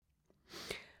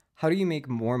How do you make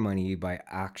more money by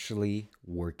actually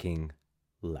working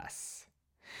less?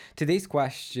 Today's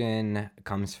question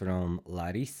comes from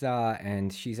Larissa,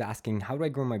 and she's asking, how do I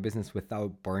grow my business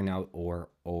without burnout or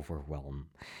overwhelm?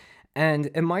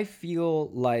 And it might feel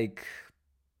like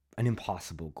an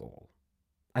impossible goal.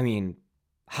 I mean,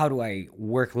 how do I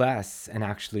work less and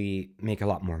actually make a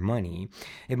lot more money?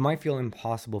 It might feel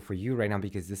impossible for you right now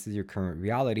because this is your current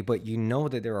reality, but you know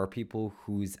that there are people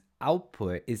whose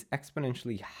output is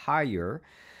exponentially higher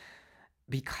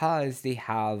because they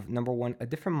have, number one, a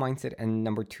different mindset, and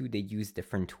number two, they use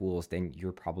different tools than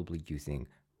you're probably using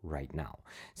right now.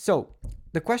 So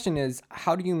the question is,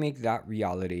 how do you make that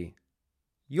reality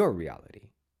your reality?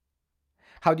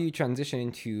 How do you transition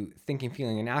into thinking,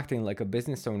 feeling, and acting like a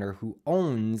business owner who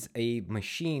owns a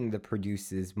machine that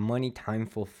produces money, time,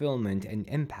 fulfillment, and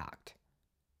impact?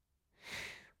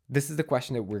 This is the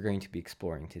question that we're going to be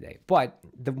exploring today. But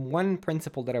the one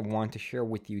principle that I want to share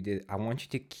with you, that I want you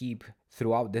to keep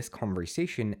throughout this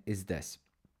conversation, is this.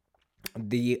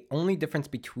 The only difference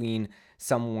between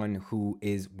someone who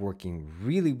is working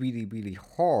really, really, really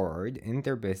hard in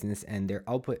their business and their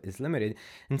output is limited,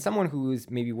 and someone who is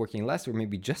maybe working less or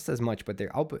maybe just as much, but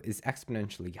their output is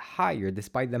exponentially higher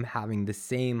despite them having the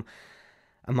same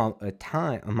amount of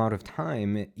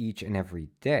time each and every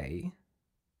day,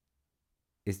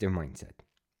 is their mindset,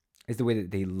 is the way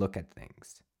that they look at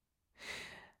things.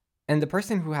 And the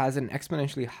person who has an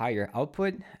exponentially higher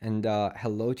output, and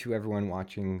hello to everyone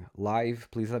watching live.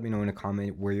 Please let me know in a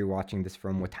comment where you're watching this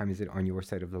from, what time is it on your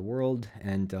side of the world,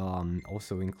 and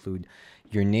also include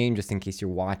your name just in case you're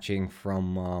watching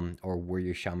from or where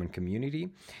your shaman community.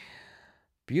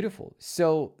 Beautiful.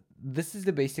 So this is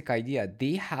the basic idea.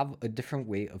 They have a different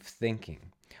way of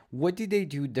thinking. What do they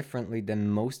do differently than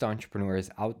most entrepreneurs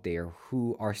out there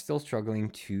who are still struggling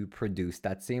to produce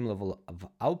that same level of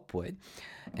output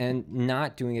and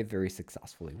not doing it very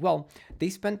successfully? Well, they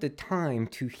spent the time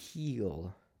to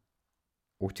heal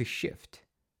or to shift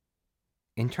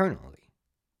internally.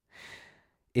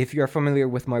 If you're familiar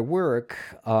with my work,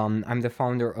 I'm the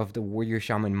founder of the Warrior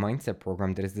Shaman Mindset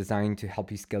Program that is designed to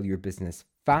help you scale your business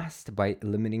fast by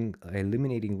eliminating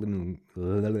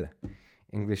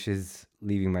English is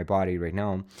leaving my body right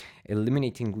now,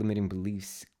 eliminating limiting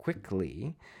beliefs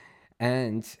quickly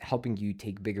and helping you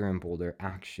take bigger and bolder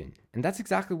action. And that's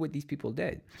exactly what these people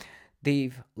did.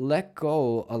 They've let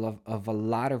go of a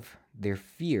lot of their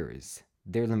fears,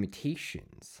 their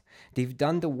limitations. They've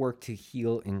done the work to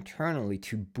heal internally,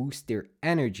 to boost their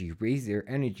energy, raise their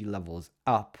energy levels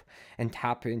up, and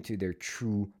tap into their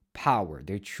true power,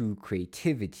 their true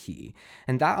creativity.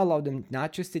 And that allowed them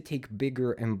not just to take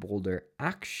bigger and bolder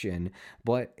action,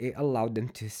 but it allowed them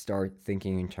to start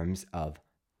thinking in terms of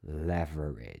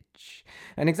leverage.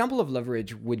 An example of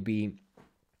leverage would be,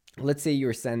 let's say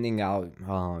you're sending out,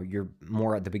 you're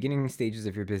more at the beginning stages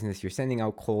of your business, you're sending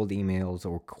out cold emails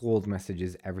or cold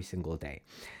messages every single day.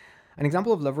 An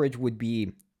example of leverage would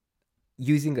be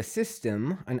using a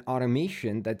system, an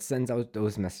automation that sends out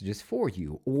those messages for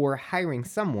you, or hiring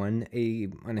someone,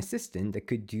 an assistant that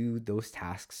could do those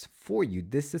tasks for you.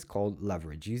 This is called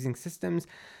leverage, using systems,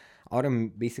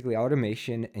 basically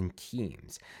automation and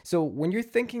teams. So when you're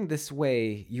thinking this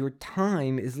way, your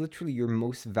time is literally your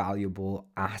most valuable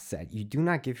asset. You do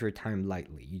not give your time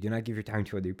lightly. You do not give your time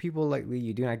to other people lightly.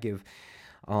 You do not give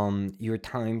your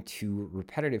time to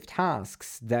repetitive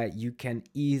tasks that you can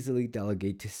easily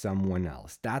delegate to someone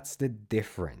else. That's the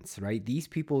difference, right? These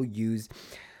people use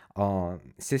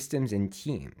systems and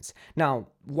teams. Now,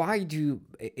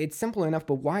 it's simple enough,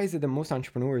 but why is it that most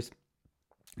entrepreneurs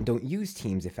don't use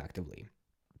teams effectively?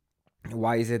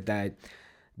 Why is it that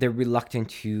they're reluctant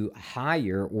to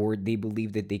hire, or they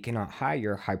believe that they cannot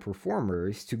hire high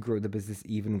performers to grow the business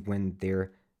even when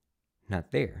they're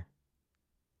not there?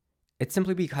 It's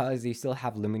simply because they still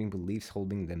have limiting beliefs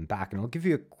holding them back. And I'll give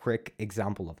you a quick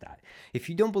example of that. If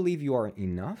you don't believe you are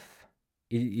enough,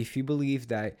 if you believe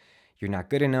that you're not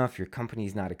good enough, your company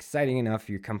is not exciting enough,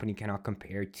 your company cannot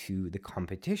compare to the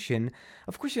competition,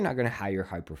 of course you're not going to hire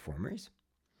high performers.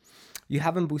 You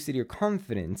haven't boosted your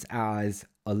confidence as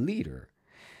a leader.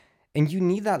 And you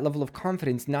need that level of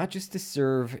confidence, not just to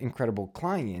serve incredible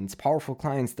clients, powerful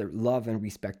clients that love and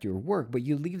respect your work, but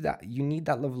you need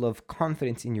that level of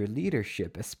confidence in your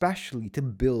leadership, especially to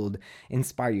build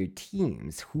inspired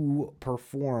teams who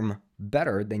perform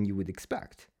better than you would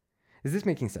expect. Is this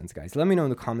making sense, guys? Let me know in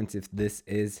the comments if this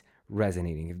is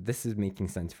resonating, if this is making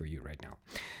sense for you right now.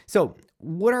 So,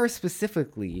 what are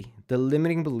specifically the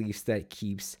limiting beliefs that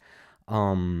keeps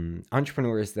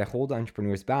entrepreneurs, that hold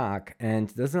entrepreneurs back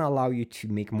and doesn't allow you to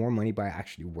make more money by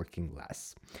actually working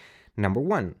less? Number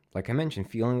one, like I mentioned,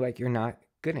 feeling like you're not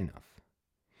good enough.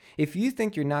 If you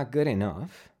think you're not good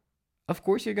enough, of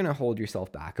course you're going to hold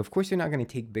yourself back. Of course you're not going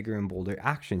to take bigger and bolder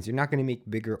actions. You're not going to make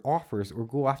bigger offers or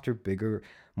go after bigger,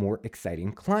 more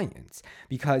exciting clients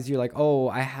because you're like, oh,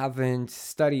 I haven't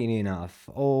studied enough.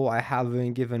 Oh, I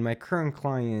haven't given my current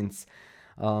clients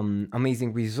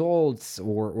amazing results,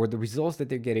 or the results that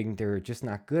they're getting, they're just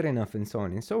not good enough, and so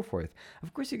on and so forth.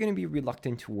 Of course, you're going to be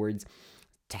reluctant towards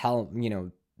talking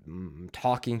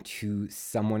to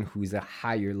someone who's a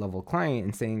higher level client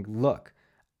and saying, look,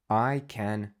 I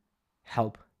can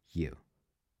help you.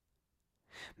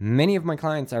 Many of my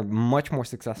clients are much more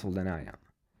successful than I am.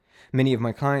 Many of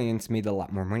my clients made a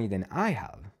lot more money than I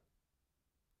have.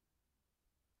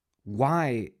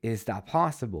 Why is that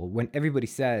possible? When everybody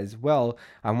says, well,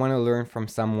 I want to learn from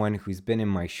someone who's been in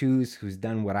my shoes, who's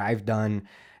done what I've done,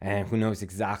 and who knows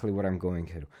exactly what I'm going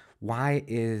to do. Why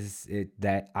is it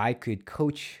that I could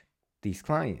coach these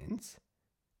clients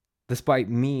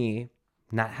despite me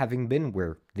not having been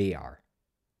where they are?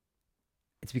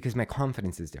 It's because my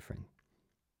confidence is different.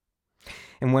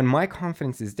 And when my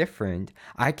confidence is different,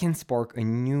 I can spark a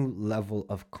new level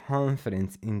of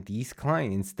confidence in these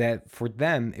clients that for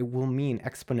them, it will mean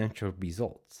exponential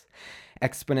results,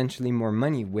 exponentially more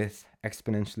money with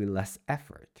exponentially less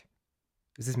effort.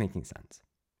 Is this making sense?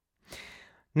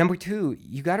 Number 2,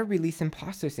 you got to release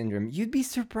imposter syndrome. You'd be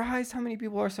surprised how many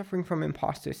people are suffering from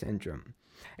imposter syndrome.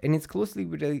 And it's closely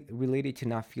related to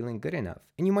not feeling good enough.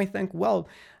 And you might think, well,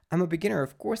 I'm a beginner.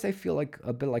 Of course, I feel like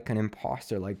a bit like an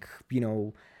imposter. Like,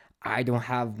 I don't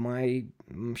have my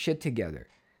shit together.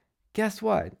 Guess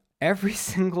what? Every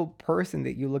single person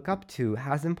that you look up to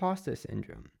has imposter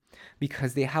syndrome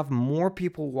because they have more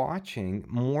people watching,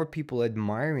 more people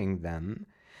admiring them,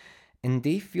 and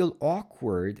they feel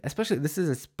awkward. This is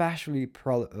especially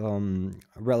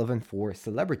relevant for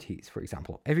celebrities, for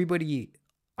example. Everybody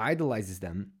idolizes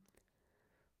them,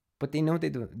 but they know they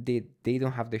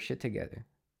don't have their shit together.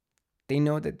 They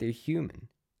know that they're human.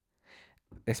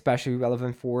 Especially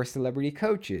relevant for celebrity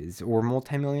coaches or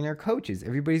multimillionaire coaches.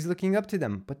 Everybody's looking up to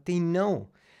them, but they know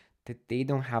that they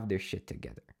don't have their shit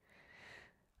together.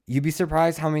 You'd be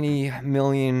surprised how many $1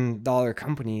 million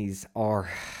companies are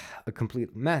a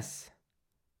complete mess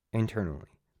internally.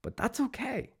 But that's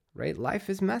okay, right? Life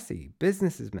is messy.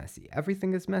 Business is messy.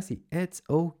 Everything is messy. It's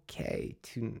okay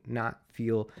to not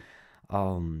feel,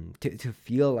 to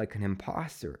feel like an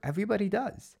imposter. Everybody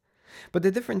does. But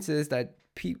the difference is that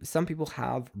some people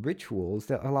have rituals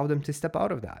that allow them to step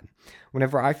out of that.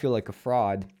 Whenever I feel like a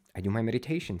fraud, I do my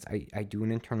meditations. I do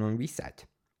an internal reset.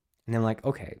 And I'm like,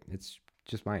 okay, it's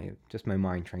just my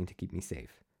mind trying to keep me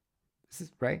safe. This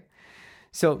is right.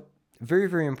 So very,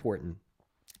 very important.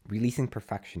 Releasing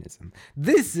perfectionism.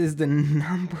 This is the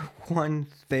number one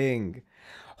thing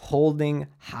holding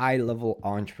high-level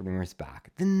entrepreneurs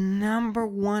back. The number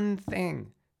one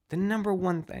thing.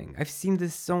 I've seen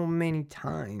this so many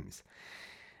times.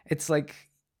 It's like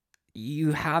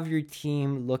you have your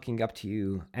team looking up to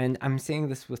you, and I'm saying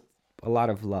this with a lot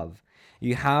of love.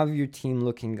 You have your team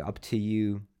looking up to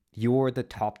you. You're the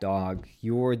top dog.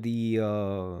 You're the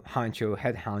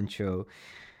head honcho.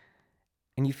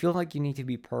 And you feel like you need to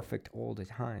be perfect all the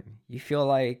time. You feel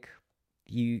like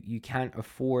you can't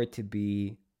afford to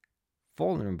be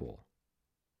vulnerable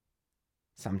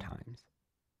sometimes.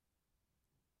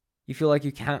 You feel like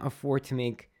you can't afford to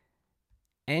make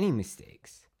any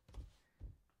mistakes.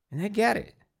 And I get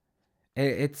it.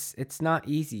 It's not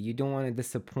easy. You don't want to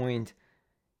disappoint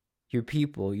your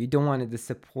people. You don't want to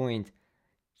disappoint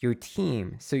your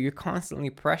team. So you're constantly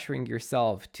pressuring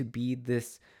yourself to be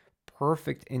this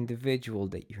perfect individual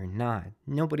that you're not.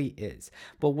 Nobody is.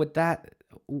 But with that,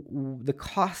 the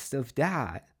cost of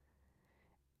that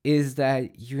is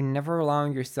that you're never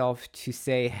allowing yourself to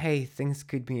say, hey, things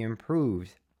could be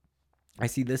improved. I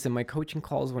see this in my coaching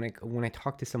calls when I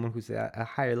talk to someone who's at a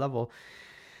higher level.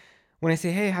 When I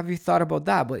say, hey, have you thought about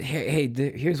that? But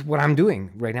here's what I'm doing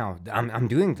right now. I'm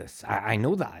doing this. I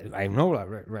know that. I know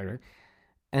that. Right.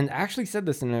 And I actually said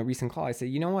this in a recent call. I said,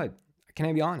 you know what? Can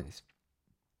I be honest?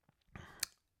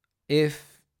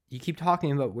 If you keep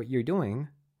talking about what you're doing,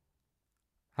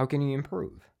 how can you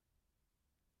improve?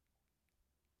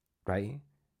 Right?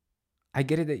 I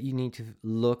get it that you need to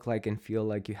look like and feel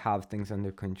like you have things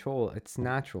under control. It's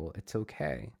natural. It's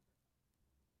okay.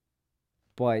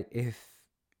 But if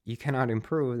you cannot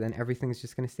improve, then everything's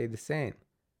just going to stay the same.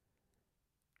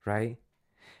 Right?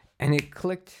 And it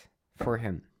clicked for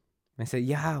him. I said,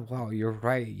 yeah, wow, you're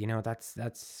right.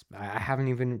 I haven't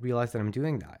even realized that I'm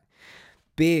doing that.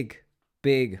 Big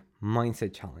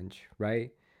mindset challenge,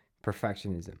 right?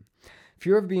 Perfectionism.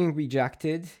 Fear of being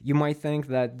rejected. You might think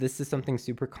that this is something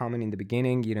super common in the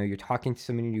beginning. You're talking to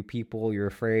so many new people, you're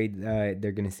afraid that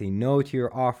they're going to say no to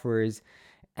your offers,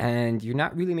 and you're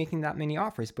not really making that many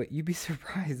offers. But you'd be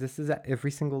surprised, this is at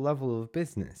every single level of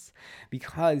business.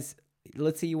 Because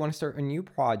let's say you want to start a new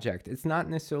project, it's not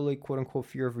necessarily quote unquote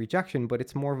fear of rejection, but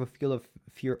it's more of a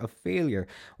fear of failure,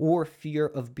 or fear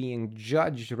of being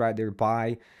judged rather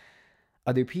by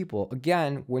other people.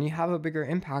 Again, when you have a bigger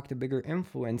impact, a bigger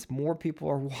influence, more people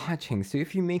are watching. So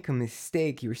if you make a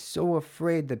mistake, you're so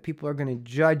afraid that people are going to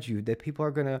judge you, that people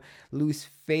are going to lose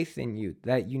faith in you,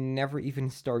 that you never even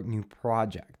start new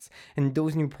projects. And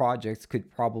those new projects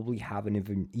could probably have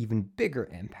an even bigger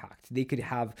impact. They could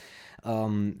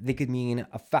mean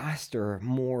a faster,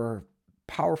 more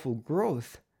powerful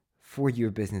growth for your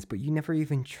business, but you never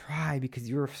even try because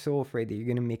you're so afraid that you're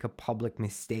going to make a public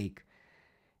mistake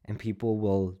and people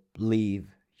will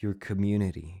leave your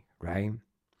community, right?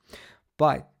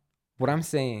 But what I'm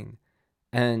saying,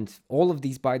 and all of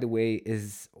these, by the way,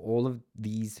 is all of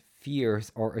these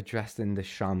fears are addressed in the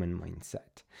shaman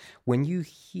mindset. When you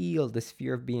heal this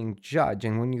fear of being judged,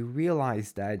 and when you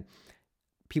realize that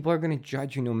people are going to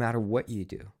judge you no matter what you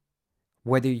do,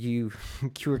 whether you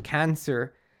cure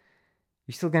cancer,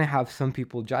 you're still going to have some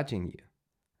people judging you.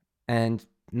 And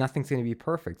nothing's going to be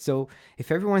perfect. So if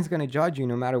everyone's going to judge you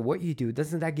no matter what you do,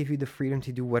 doesn't that give you the freedom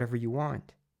to do whatever you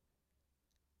want?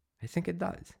 I think it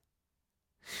does.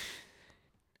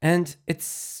 And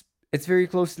it's very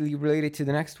closely related to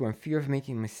the next one, fear of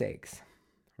making mistakes,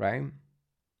 right?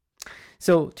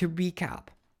 So to recap,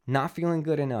 not feeling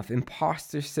good enough,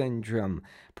 imposter syndrome,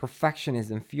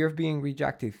 perfectionism, fear of being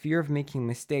rejected, fear of making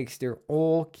mistakes, they're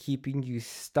all keeping you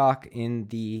stuck in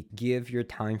the give your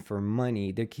time for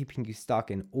money. They're keeping you stuck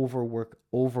in overwork,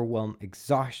 overwhelm,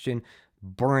 exhaustion,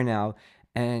 burnout,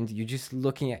 and you're just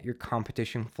looking at your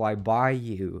competition fly by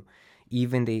you.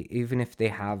 Even if they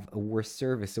have a worse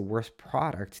service, a worse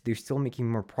product, they're still making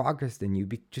more progress than you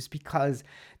just because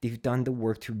they've done the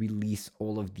work to release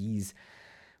all of these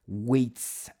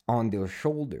weights on their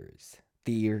shoulders.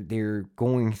 They're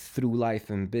going through life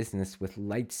and business with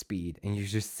light speed, and you're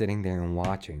just sitting there and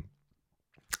watching.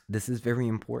 This is very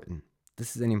important.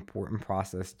 This is an important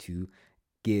process to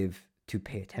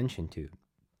pay attention to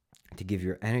give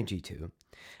your energy to,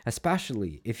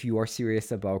 especially if you are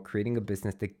serious about creating a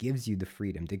business that gives you the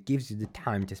freedom, that gives you the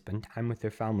time to spend time with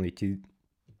your family, to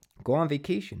go on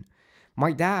vacation.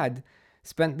 My dad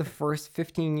spent the first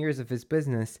 15 years of his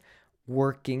business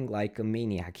working like a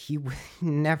maniac. He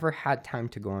never had time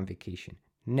to go on vacation.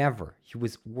 Never. He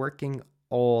was working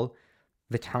all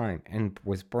the time and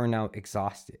was burnout,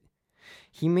 exhausted.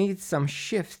 He made some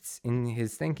shifts in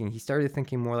his thinking. He started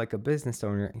thinking more like a business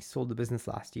owner, and he sold the business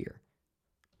last year.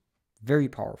 Very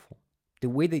powerful. The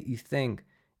way that you think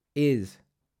is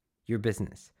your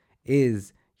business,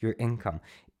 is your income,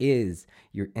 is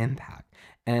your impact.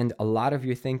 And a lot of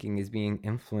your thinking is being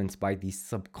influenced by these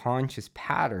subconscious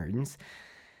patterns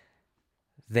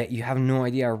that you have no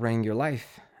idea are running your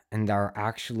life and are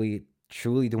actually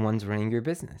truly the ones running your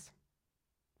business.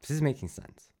 This is making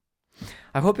sense.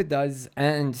 I hope it does.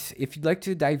 And if you'd like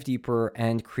to dive deeper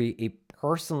and create a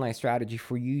personalized strategy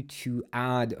for you to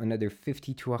add another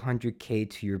 50 to 100K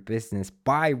to your business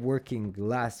by working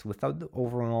less, without the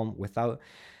overwhelm, without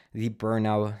the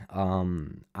burnout,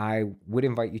 I would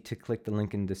invite you to click the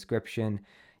link in the description.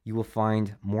 You will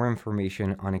find more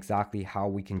information on exactly how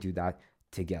we can do that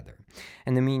together.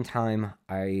 In the meantime,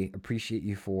 I appreciate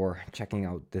you for checking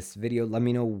out this video. Let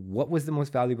me know what was the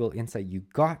most valuable insight you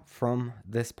got from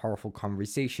this powerful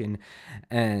conversation.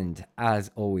 And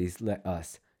as always, let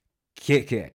us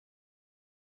kick it.